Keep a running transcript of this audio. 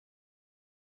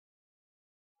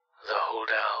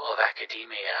holder of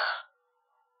academia.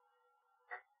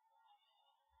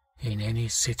 In any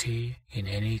city, in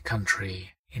any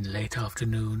country, in late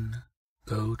afternoon,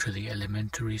 go to the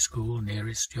elementary school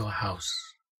nearest your house.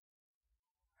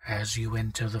 As you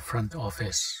enter the front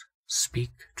office,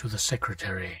 speak to the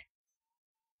secretary.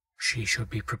 She should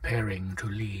be preparing to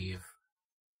leave.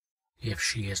 If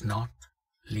she is not,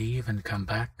 leave and come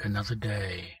back another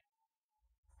day.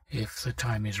 If the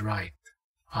time is right,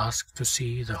 ask to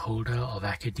see the holder of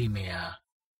academia.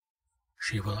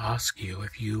 She will ask you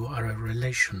if you are a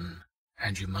relation,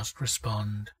 and you must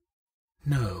respond,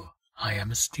 "No, I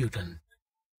am a student."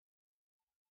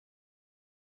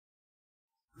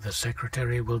 The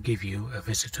secretary will give you a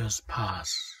visitor's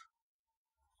pass.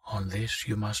 On this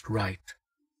you must write,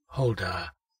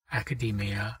 "Holder,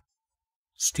 academia,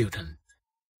 student."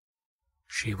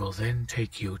 She will then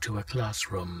take you to a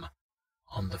classroom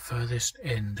on the furthest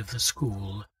end of the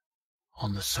school,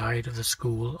 on the side of the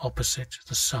school opposite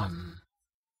the sun.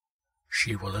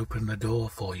 She will open the door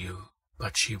for you,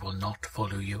 but she will not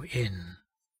follow you in.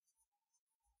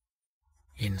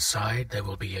 Inside there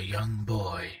will be a young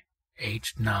boy,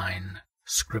 aged 9,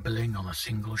 scribbling on a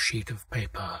single sheet of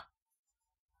paper.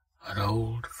 An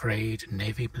old, frayed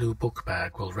navy blue book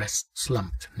bag will rest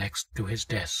slumped next to his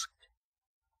desk.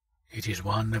 It is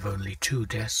one of only 2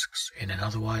 desks in an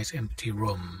otherwise empty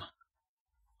room.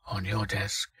 On your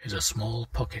desk is a small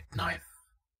pocket knife.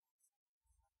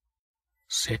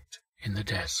 Sit in the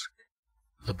desk.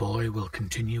 The boy will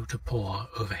continue to pore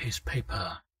over his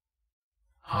paper.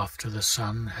 After the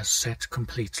sun has set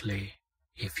completely,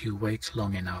 if you wait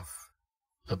long enough,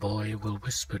 the boy will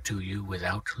whisper to you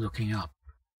without looking up,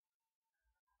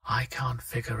 "I can't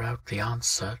figure out the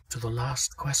answer to the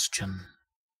last question.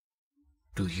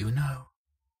 Do you know?"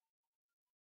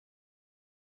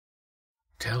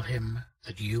 Tell him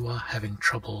that you are having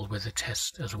trouble with the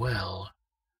test as well,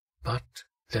 but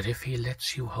that if he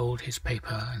lets you hold his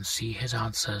paper and see his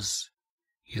answers,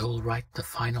 you'll write the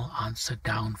final answer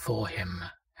down for him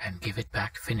and give it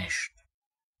back finished.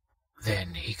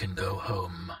 Then he can go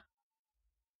home.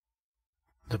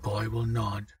 The boy will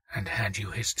nod and hand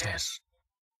you his test.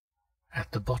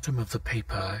 At the bottom of the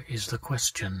paper is the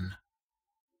question,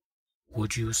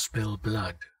 "Would you spill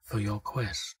blood for your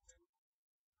quest?"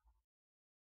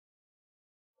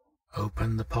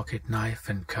 Open the pocket knife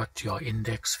and cut your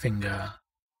index finger,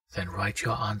 then write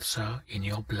your answer in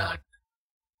your blood.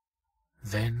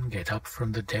 Then get up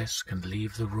from the desk and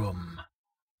leave the room,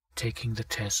 taking the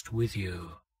test with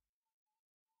you.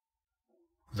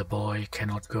 The boy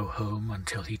cannot go home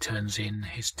until he turns in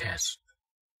his test.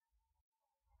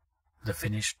 The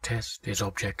finished test is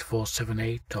object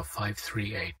 478 of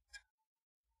 538.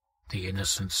 The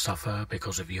innocent suffer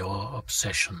because of your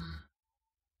obsession.